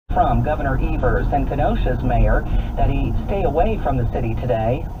from Governor Evers and Kenosha's mayor that he stay away from the city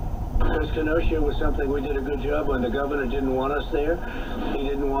today. Because Kenosha was something we did a good job when. The governor didn't want us there. He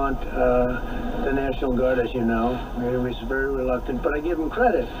didn't want the National Guard, as you know. He was very reluctant, but I give him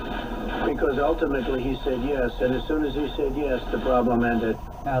credit because ultimately he said yes, and as soon as he said yes, the problem ended.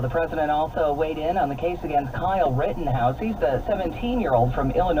 Now, the president also weighed in on the case against Kyle Rittenhouse. He's the 17-year-old from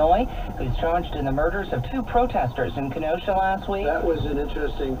Illinois who's charged in the murders of 2 protesters in Kenosha last week. That was an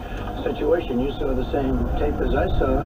interesting situation. You saw the same tape as I saw.